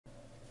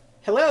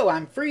Hello,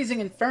 I'm Freezing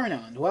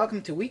Inferno, and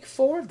welcome to week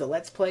 4 of the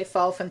Let's Play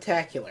Fall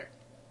Funtacular.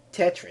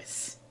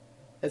 Tetris.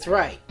 That's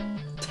right,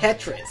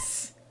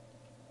 Tetris.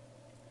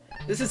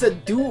 This is a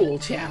dual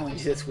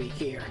challenge this week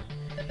here,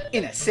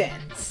 in a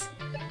sense.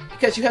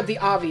 Because you have the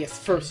obvious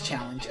first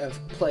challenge of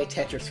play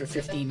Tetris for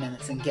 15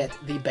 minutes and get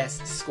the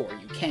best score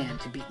you can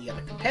to beat the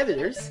other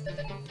competitors.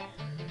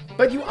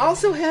 But you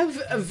also have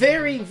a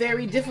very,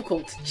 very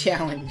difficult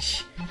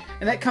challenge,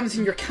 and that comes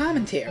in your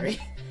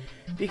commentary.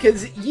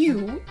 Because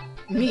you,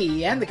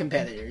 me, and the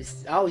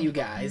competitors, all you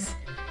guys,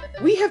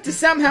 we have to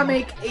somehow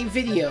make a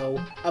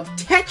video of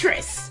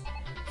Tetris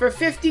for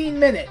 15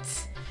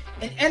 minutes.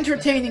 An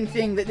entertaining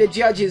thing that the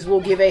judges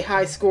will give a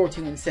high score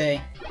to and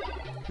say,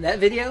 that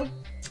video?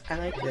 I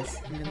like this.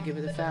 I'm gonna give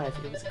it a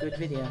 5. It was a good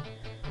video.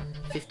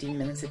 15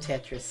 minutes of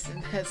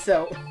Tetris.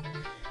 So,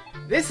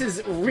 this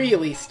is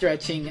really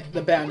stretching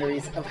the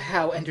boundaries of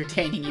how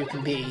entertaining you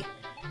can be.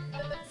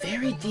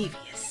 Very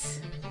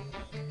devious.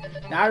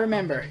 Now I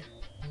remember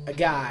a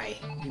guy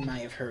you might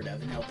have heard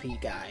of, an LP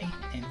guy,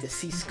 named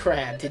Deceased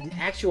Crab, did an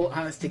actual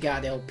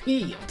honest-to-God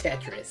LP of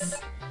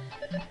Tetris.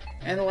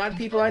 And a lot of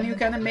people I knew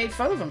kind of made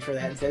fun of him for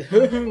that and said,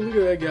 look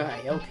at that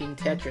guy, LPing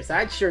Tetris.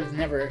 I'd sure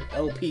never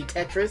LP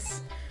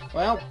Tetris.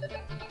 Well,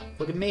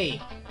 look at me,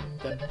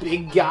 the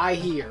big guy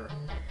here,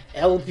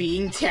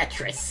 LPing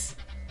Tetris.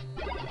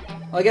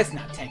 Well, I guess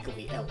not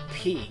technically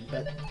LPing,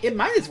 but it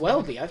might as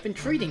well be. I've been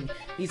treating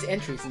these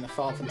entries in the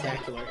Fall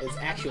Funtacular as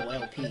actual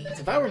LPs.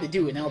 If I were to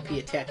do an LP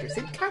of Tetris,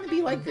 it'd kind of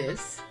be like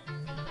this.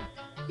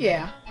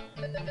 Yeah.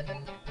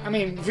 I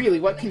mean, really,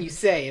 what can you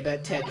say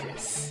about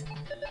Tetris?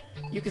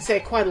 You can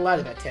say quite a lot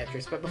about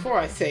Tetris, but before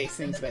I say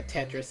things about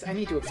Tetris, I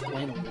need to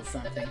explain a little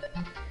something.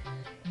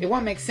 It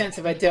won't make sense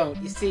if I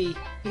don't. You see,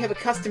 we have a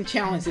custom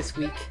challenge this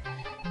week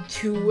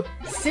to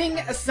sing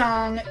a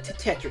song to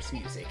Tetris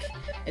music.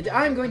 And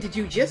I'm going to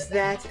do just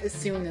that as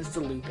soon as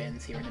the loop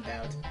ends here in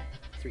about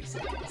 3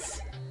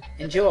 seconds.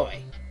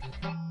 Enjoy!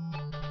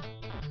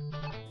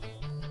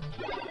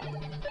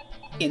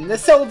 In the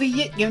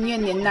Soviet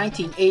Union in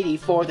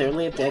 1984, there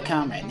lived a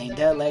comrade named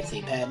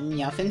Alexey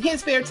Pajitnov. In his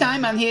spare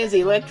time on his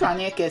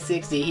Elektronica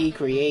 60, he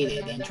created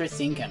an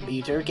interesting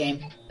computer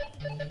game.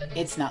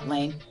 It's not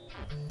lame.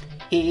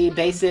 He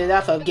based it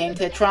off of game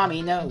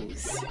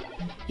Tetris.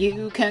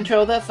 You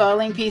control the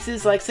falling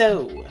pieces like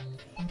so.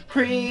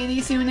 Pretty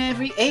soon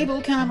every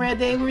able comrade,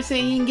 they were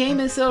saying,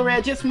 game is so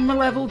rad, just one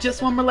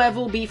more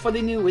level, before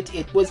they knew it,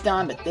 it was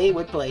done. But they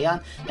would play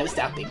on, never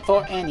stopping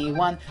for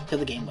anyone, till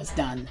the game was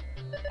done.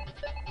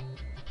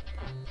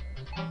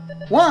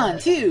 1,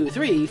 2,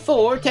 3,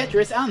 4,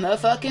 Tetris on the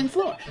fucking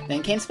floor.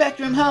 Then came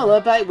Spectrum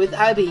Holobyte with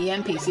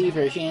IBM PC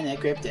version that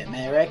gripped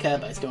America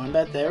by storm.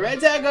 But the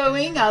Reds are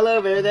going all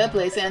over the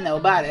place and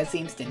nobody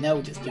seems to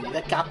know just who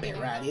the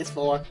copyright is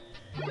for.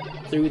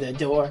 Through the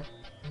door.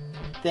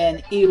 Then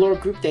Elor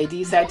Group, they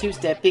decide to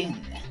step in.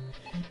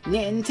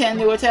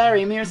 Nintendo,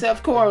 Atari,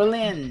 Mirself,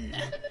 quarreling.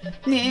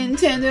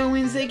 Nintendo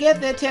wins, they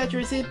get the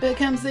Tetris, it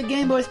becomes the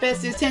Game Boy's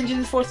bestest. Engine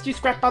is forced to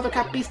scrap other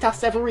copies,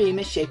 toss every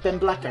misshapen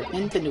blacker.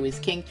 Nintendo is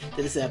king,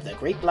 to deserve the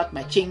great block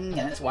matching,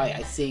 and that's why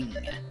I sing.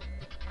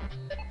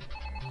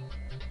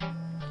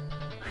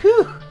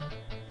 Whew!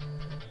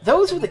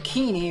 Those with a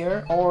keen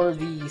ear, or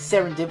the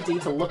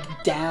serendipity to look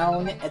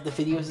down at the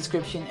video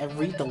description and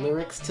read the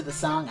lyrics to the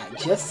song I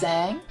just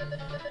sang,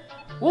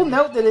 will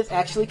note that it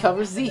actually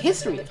covers the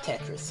history of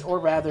Tetris, or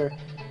rather,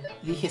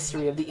 the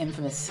history of the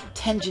infamous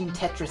Tengen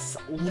Tetris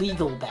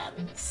legal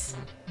battles.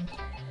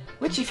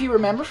 Which, if you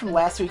remember from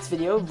last week's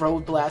video,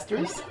 Road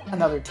Blasters,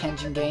 another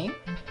Tengen game,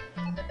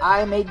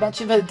 I made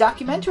mention of a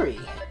documentary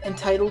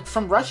entitled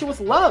From Russia with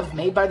Love,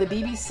 made by the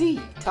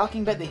BBC,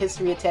 talking about the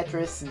history of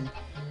Tetris and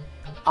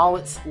all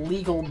its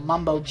legal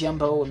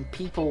mumbo-jumbo and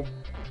people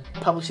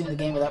publishing the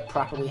game without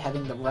properly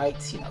having the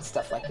rights, you know,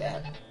 stuff like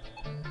that.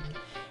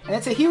 And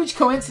it's a huge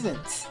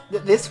coincidence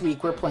that this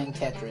week we're playing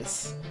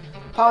Tetris.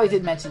 Polly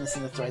did mention this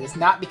in the thread. It's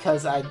not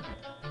because I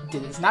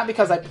did it. It's not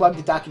because I plugged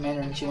the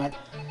documentary and she went,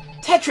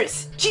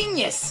 Tetris!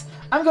 Genius!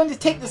 I'm going to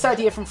take this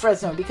idea from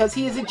Fresno because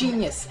he is a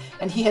genius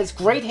and he has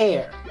great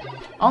hair.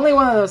 Only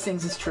one of those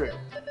things is true.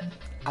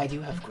 I do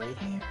have great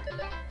hair.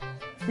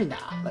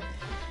 Nah, but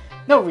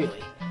no,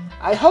 really.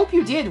 I hope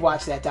you did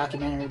watch that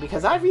documentary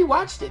because I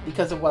rewatched it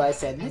because of what I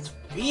said, and it's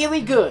really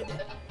good.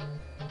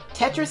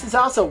 Tetris is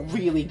also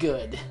really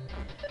good.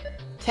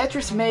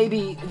 Tetris may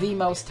be the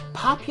most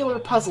popular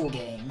puzzle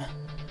game.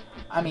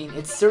 I mean,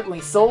 it's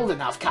certainly sold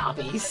enough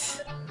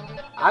copies.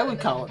 I would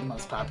call it the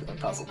most popular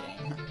puzzle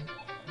game.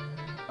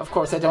 Of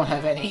course, I don't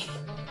have any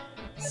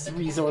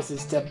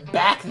resources to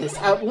back this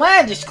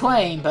outlandish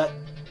claim, but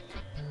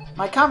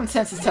my common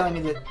sense is telling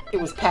me that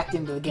it was packed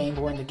into the Game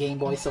Boy and the Game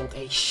Boy sold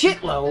a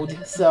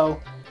shitload, so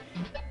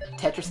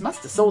Tetris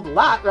must have sold a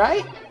lot,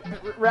 right?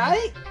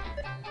 Right?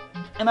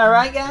 Am I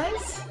right,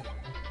 guys?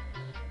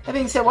 That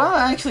being said, why don't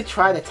I actually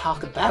try to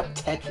talk about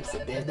Tetris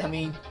a bit? I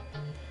mean,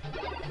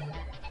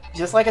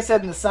 just like I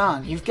said in the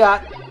song, you've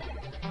got,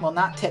 well,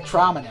 not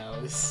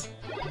Tetrominos,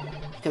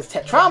 because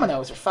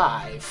Tetrominos are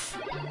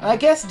 5. And I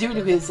guess due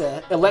to his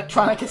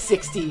Elektronica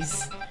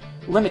 60's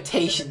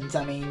limitations,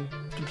 I mean,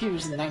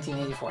 computers in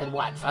 1984 had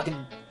what?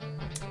 Fucking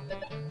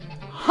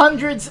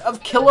hundreds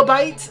of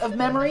kilobytes of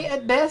memory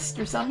at best,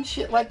 or some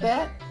shit like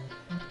that?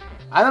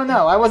 I don't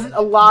know. I wasn't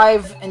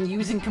alive and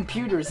using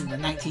computers in the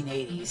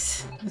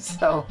 1980s.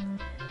 So,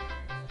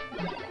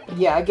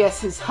 yeah, I guess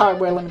his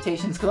hardware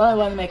limitations could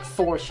only let him make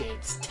 4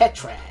 shapes.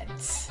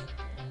 Tetrads.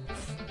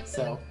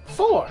 So,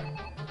 4.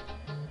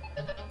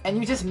 And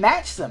you just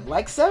match them,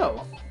 like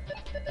so.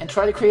 And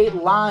try to create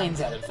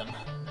lines out of them.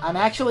 I'm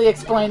actually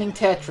explaining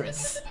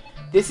Tetris.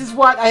 This is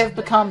what I have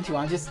become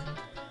to.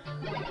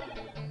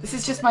 This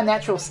is just my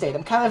natural state.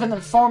 I'm kind of an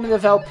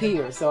informative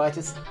LPer, so I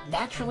just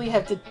naturally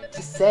have to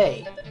just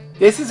say,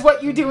 this is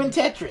what you do in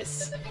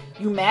Tetris.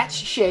 You match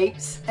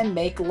shapes and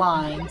make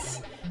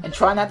lines, and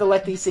try not to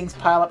let these things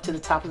pile up to the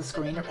top of the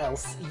screen or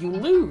else you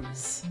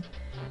lose.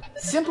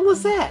 Simple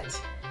as that.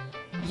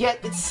 Yet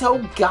it's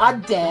so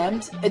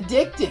goddamned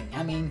addicting.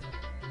 I mean,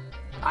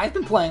 I've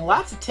been playing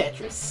lots of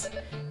Tetris.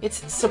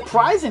 It's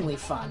surprisingly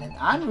fun, and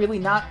I'm really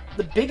not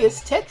the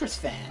biggest Tetris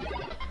fan.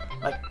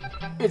 Like,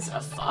 it's a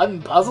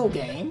fun puzzle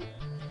game.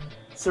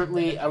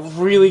 Certainly a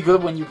really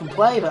good one you can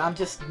play, but I'm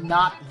just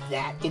not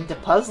that into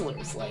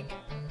puzzlers. Like,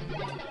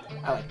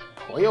 I like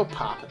Puyo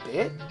Pop a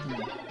bit.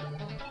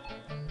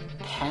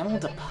 Panel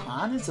de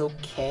Pon is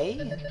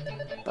okay.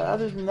 But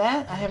other than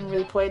that, I haven't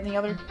really played any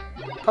other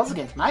puzzle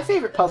games. My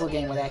favorite puzzle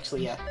game would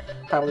actually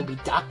probably be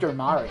Dr.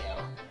 Mario.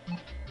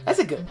 That's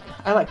a good one.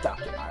 I like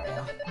Dr.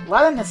 Mario. A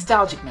lot of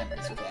nostalgic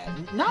memories with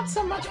that. Not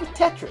so much with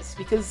Tetris,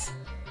 because,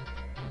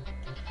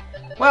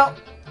 well,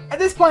 at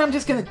this point I'm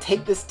just going to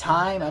take this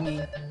time. I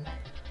mean,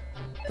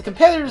 the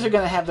competitors are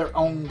going to have their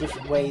own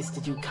different ways to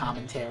do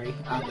commentary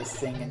on this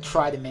thing and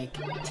try to make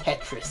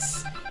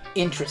Tetris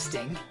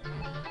interesting.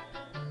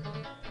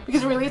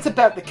 Because really, it's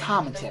about the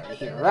commentary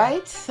here,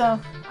 right?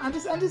 So, I'm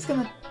just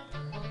going to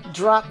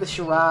drop the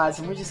charades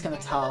and we're just going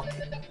to talk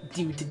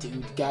dude to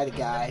dude, guy to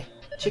guy,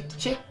 chick to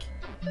chick.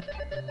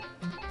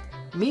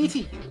 Me to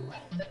you.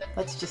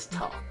 Let's just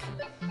talk.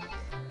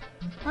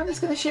 I'm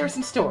just gonna share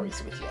some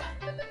stories with you.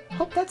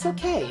 Hope that's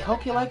okay.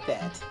 Hope you like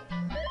that.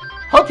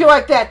 Hope you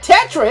like that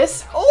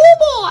Tetris!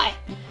 Oh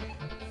boy!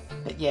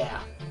 But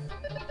yeah.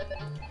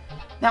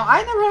 Now,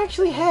 I never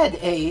actually had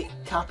a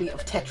copy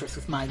of Tetris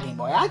with my Game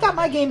Boy. I got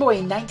my Game Boy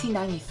in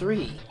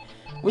 1993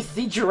 with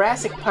the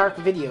Jurassic Park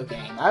video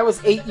game. I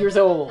was 8 years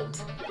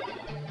old.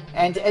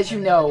 And as you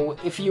know,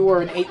 if you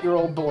were an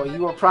 8-year-old boy,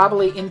 you were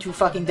probably into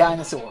fucking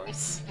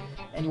dinosaurs.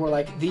 And you were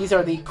like, these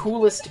are the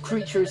coolest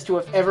creatures to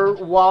have ever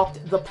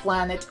walked the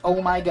planet,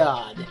 oh my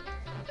god.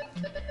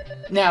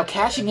 Now,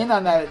 cashing in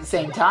on that at the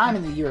same time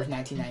in the year of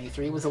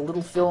 1993 was a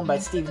little film by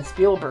Steven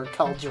Spielberg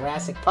called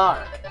Jurassic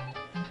Park.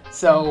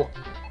 So,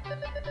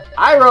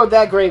 I rode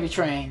that gravy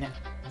train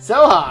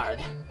so hard.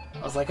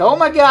 I was like, oh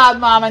my god,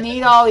 Mom, I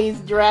need all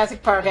these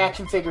Jurassic Park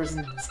action figures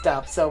and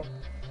stuff. So,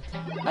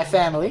 my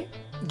family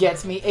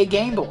gets me a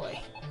Game Boy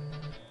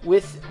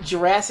with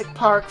Jurassic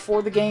Park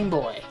for the Game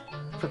Boy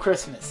for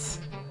Christmas.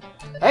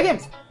 That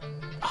game's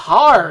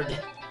hard.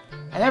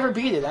 I never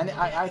beat it.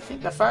 I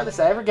think the farthest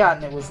I ever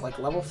gotten it was like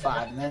level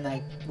 5, and then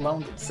I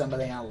loaned it to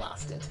somebody and I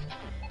lost it.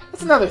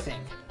 That's another thing.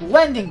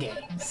 Lending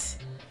games.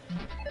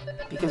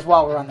 Because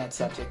while we're on that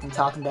subject and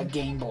talking about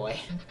Game Boy,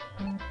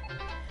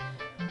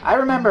 I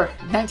remember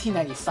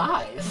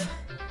 1995.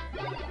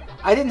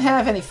 I didn't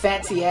have any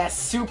fancy-ass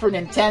Super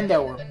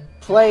Nintendo or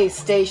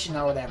PlayStation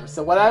or whatever,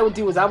 so what I would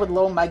do is I would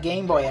loan my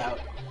Game Boy out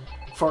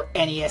for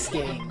NES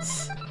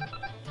games.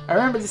 I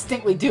remember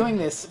distinctly doing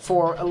this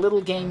for a little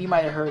game you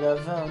might have heard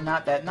of. Oh,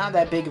 not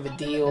that big of a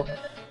deal.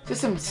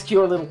 Just some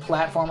obscure little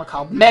platformer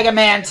called Mega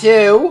Man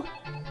 2.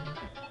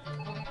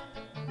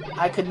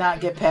 I could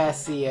not get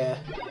past the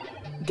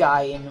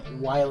guy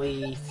in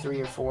Wily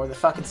 3 or 4. The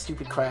fucking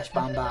stupid Crash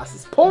Bomb boss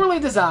is poorly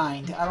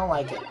designed. I don't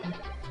like it.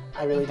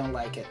 I really don't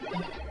like it.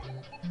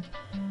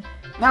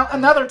 Now,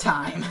 another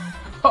time.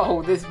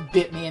 Oh, this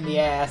bit me in the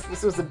ass.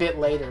 This was a bit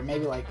later.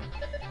 Maybe like...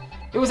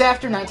 It was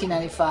after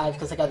 1995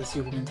 because I got the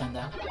Super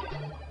Nintendo.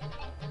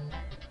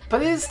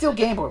 But it is still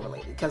Game Boy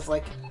related because,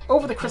 like,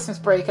 over the Christmas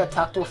break I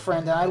talked to a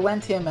friend and I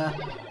lent him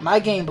my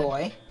Game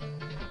Boy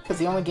because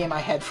the only game I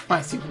had for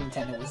my Super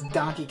Nintendo was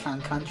Donkey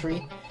Kong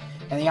Country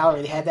and he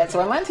already had that. So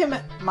I lent him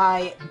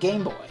my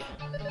Game Boy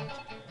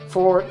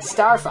for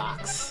Star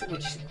Fox,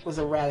 which was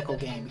a radical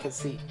game because,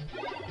 see,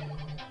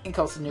 in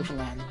Coastal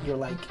Newfoundland, you're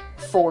like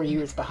 4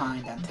 years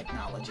behind on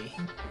technology.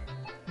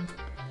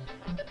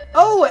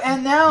 Oh,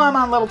 and now I'm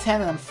on level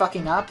 10 and I'm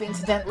fucking up,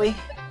 incidentally.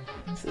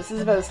 So this is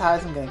about as high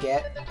as I'm gonna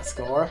get a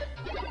score.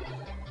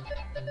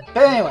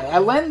 But anyway, I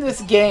lend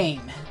this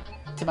game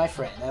to my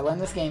friend. I lend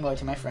this Game Boy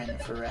to my friend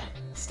for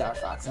Star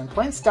Fox. I'm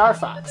playing Star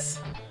Fox.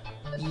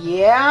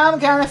 Yeah, I'm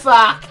kinda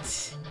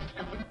fucked.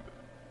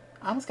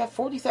 I almost got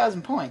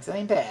 40,000 points. That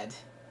ain't bad.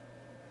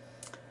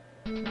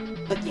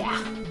 But yeah.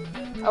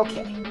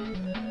 Okay.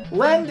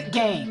 Lend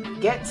game.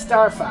 Get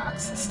Star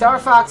Fox. Star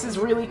Fox is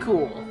really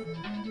cool.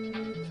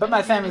 But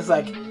my family's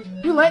like,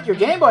 you lent your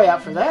Game Boy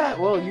out for that?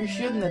 Well, you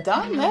shouldn't have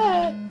done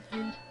that.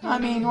 I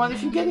mean, what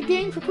if you get a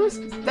game for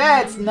Christmas?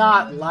 That's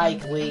not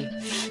likely.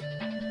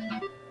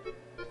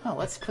 Oh,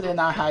 let's put in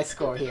our high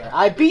score here.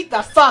 I beat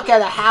the fuck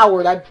out of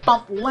Howard. I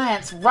bumped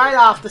Lance right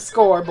off the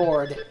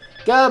scoreboard.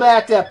 Go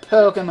back to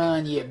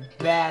Pokemon, you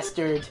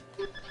bastard.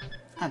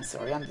 I'm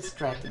sorry, I'm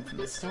distracting from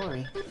the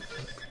story.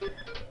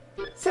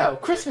 So,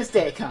 Christmas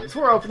Day comes.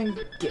 We're opening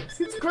gifts.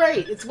 It's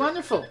great. It's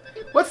wonderful.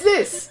 What's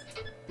this?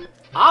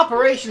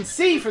 Operation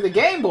C for the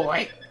Game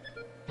Boy.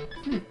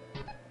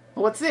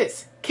 What's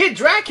this? Kid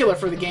Dracula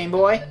for the Game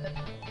Boy.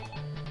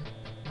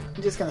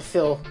 I'm just gonna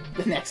fill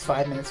the next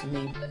 5 minutes with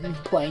me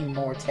playing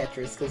more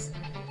Tetris, because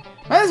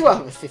might as well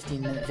have a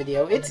 15-minute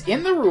video. It's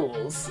in the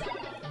rules.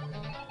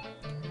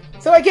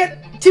 So I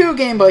get 2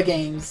 Game Boy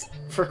games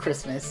for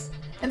Christmas,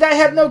 and I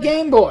have no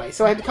Game Boy,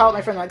 so I had to call up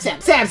my friend like, Sam!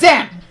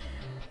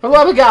 For the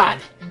love of God!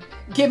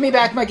 Give me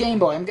back my Game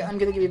Boy. I'm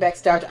gonna give you back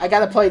Star. I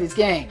gotta play these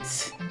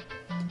games.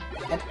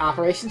 And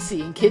Operation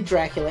C and Kid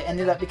Dracula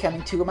ended up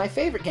becoming 2 of my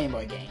favorite Game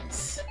Boy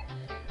games.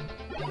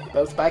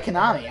 Both by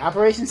Konami.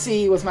 Operation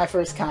C was my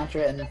first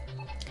Contra, and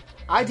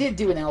I did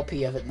do an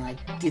LP of it, and I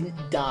didn't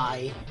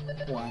die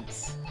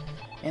once.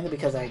 Mainly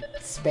because I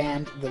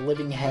spammed the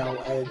living hell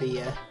out of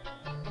the,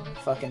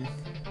 fucking,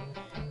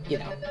 you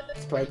know,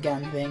 sprite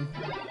gun thing.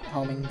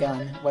 Homing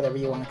gun, whatever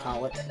you want to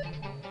call it.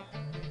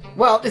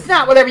 Well, it's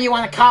not whatever you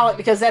want to call it,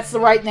 because that's the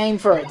right name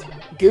for it.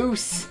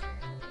 Goose.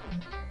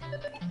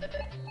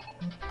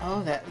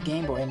 Oh, that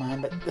Game Boy of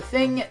mine, but the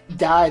thing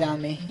died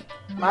on me.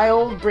 My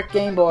old brick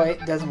Game Boy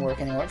doesn't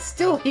work anymore. It's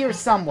still here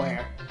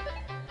somewhere.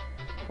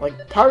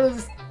 Like, part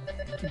of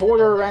the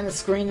border around the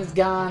screen is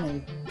gone,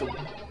 and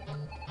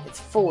it's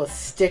full of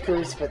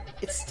stickers, but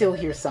it's still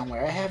here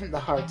somewhere. I haven't the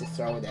heart to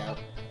throw it out.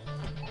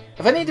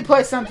 If I need to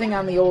play something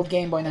on the old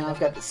Game Boy now, I've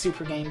got the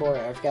Super Game Boy,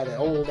 or I've got an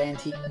old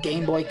antique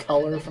Game Boy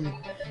Color from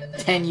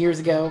 10 years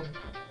ago.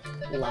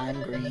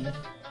 Lime green.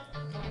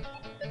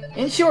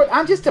 In short,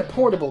 I'm just a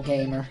portable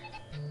gamer.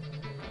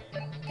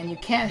 And you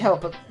can't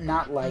help but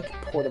not like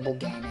portable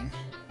gaming.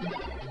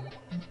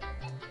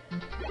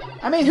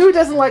 I mean, who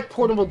doesn't like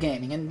portable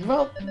gaming? And,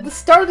 well, the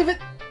start of it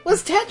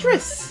was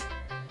Tetris!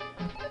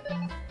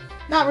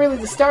 Not really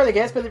the start, I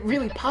guess, but it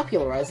really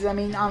popularized it. I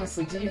mean,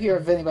 honestly, did you hear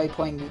of anybody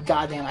playing the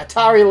goddamn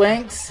Atari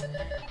Lynx?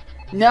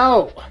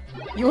 No!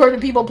 You heard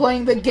of people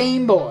playing the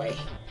Game Boy.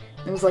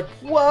 And it was like,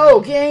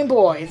 whoa, Game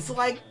Boy! It's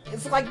like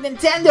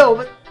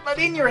Nintendo, but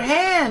in your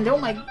hand! Oh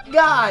my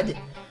god!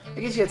 I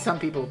guess you had some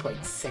people who played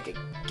Sega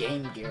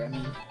Game Gear, I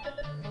mean.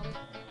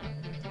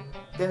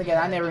 Then again,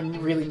 I never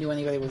really knew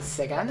anybody with a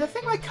Sega. And I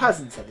think my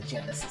cousins had the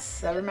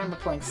Genesis. I remember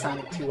playing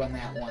Sonic 2 on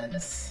that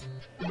once.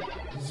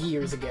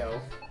 Years ago.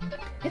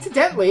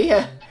 Incidentally,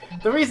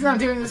 the reason I'm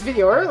doing this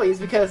video early is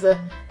because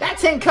that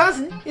same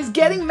cousin is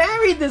getting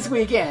married this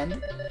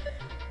weekend.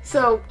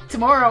 So,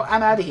 tomorrow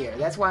I'm out of here.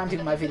 That's why I'm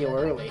doing my video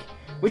early.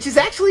 Which is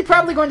actually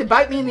probably going to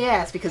bite me in the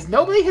ass, because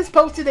nobody has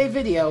posted a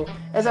video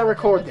as I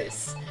record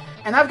this.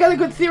 And I've got a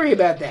good theory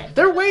about that.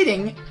 They're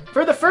waiting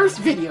for the first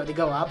video to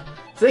go up,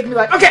 so they can be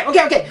like, okay,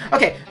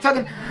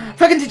 fucking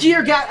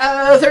Tajir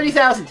got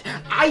 30,000.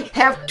 I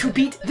have to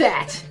beat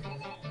that.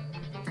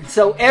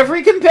 So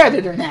every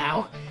competitor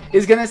now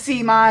is gonna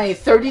see my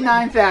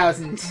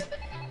 39,000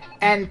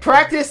 and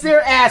practice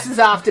their asses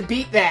off to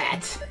beat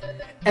that.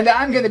 And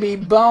I'm gonna be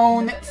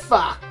bone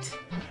fucked.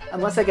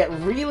 Unless I get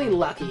really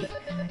lucky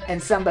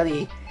and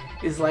somebody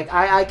is like,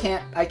 I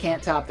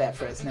can't top that,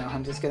 Fresno.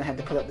 I'm just gonna have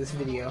to put up this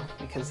video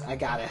because I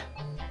gotta.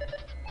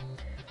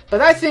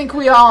 But I think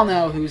we all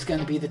know who's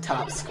gonna be the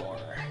top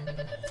scorer.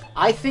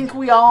 I think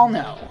we all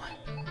know.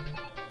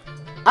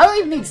 I don't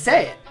even need to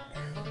say it.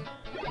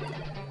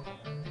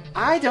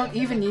 I don't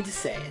even need to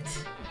say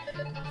it.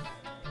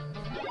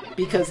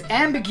 Because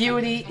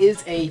ambiguity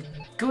is a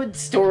good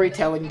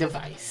storytelling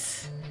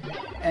device.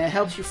 And it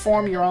helps you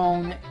form your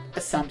own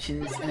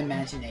assumptions and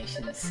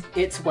imaginations.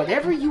 It's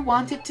whatever you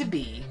want it to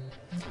be.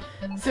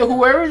 So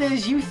whoever it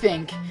is you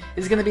think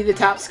is going to be the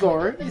top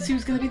scorer is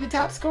who's going to be the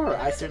top scorer.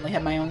 I certainly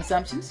have my own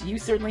assumptions. You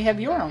certainly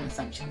have your own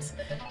assumptions.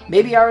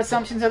 Maybe our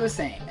assumptions are the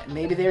same.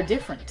 Maybe they're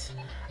different.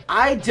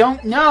 I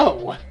don't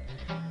know.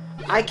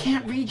 I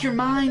can't read your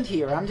mind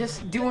here. I'm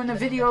just doing a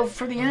video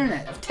for the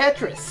internet of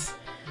Tetris,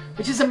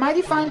 which is a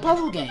mighty fine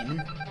puzzle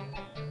game.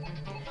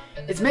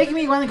 It's making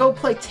me want to go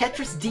play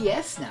Tetris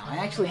DS now. I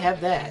actually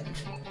have that.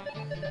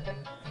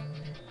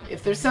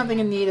 If there's something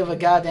in need of a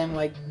goddamn,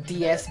 like,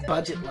 DS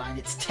budget line,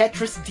 it's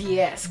Tetris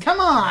DS. Come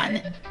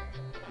on!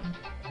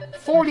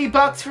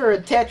 $40 for a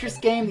Tetris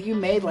game that you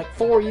made like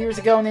 4 years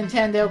ago,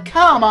 Nintendo?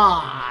 Come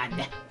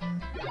on!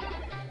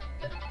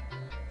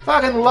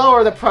 Fucking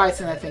lower the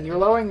price on that thing. You're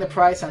lowering the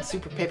price on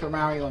Super Paper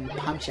Mario and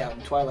Punch-Out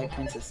and Twilight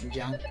Princess and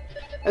junk.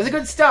 That's a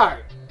good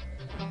start.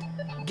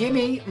 Give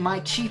me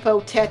my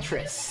cheapo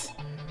Tetris.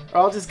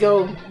 Or I'll just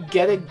go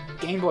get a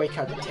Game Boy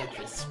Color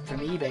Tetris from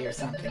eBay or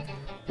something.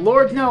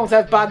 Lord knows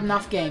I've bought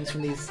enough games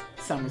from these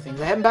summer things.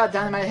 I haven't bought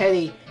Dynamite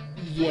Heady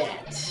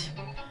yet.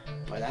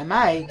 But I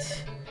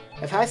might.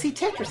 If I see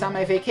Tetris on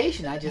my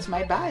vacation, I just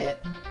might buy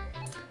it.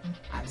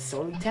 I'm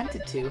sorely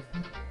tempted to.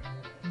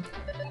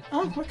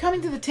 Oh, we're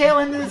coming to the tail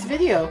end of this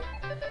video.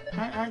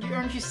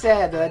 Aren't you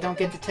sad that I don't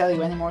get to tell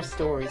you any more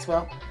stories?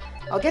 Well,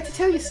 I'll get to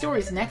tell you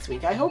stories next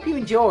week. I hope you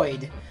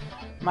enjoyed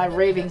my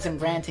ravings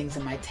and rantings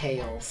and my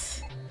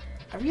tales.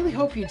 I really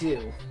hope you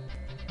do.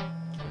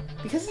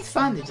 Because it's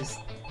fun to just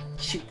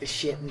shoot the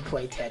shit and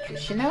play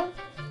Tetris, you know?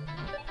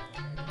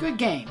 Good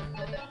game.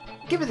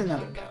 Give it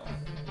another go.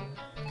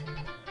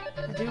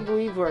 I do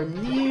believe we're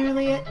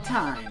nearly at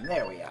time.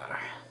 There we are.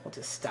 We'll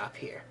just stop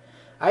here.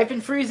 I've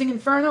been Freezing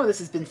Inferno. This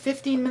has been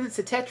 15 Minutes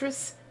of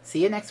Tetris.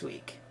 See you next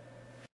week.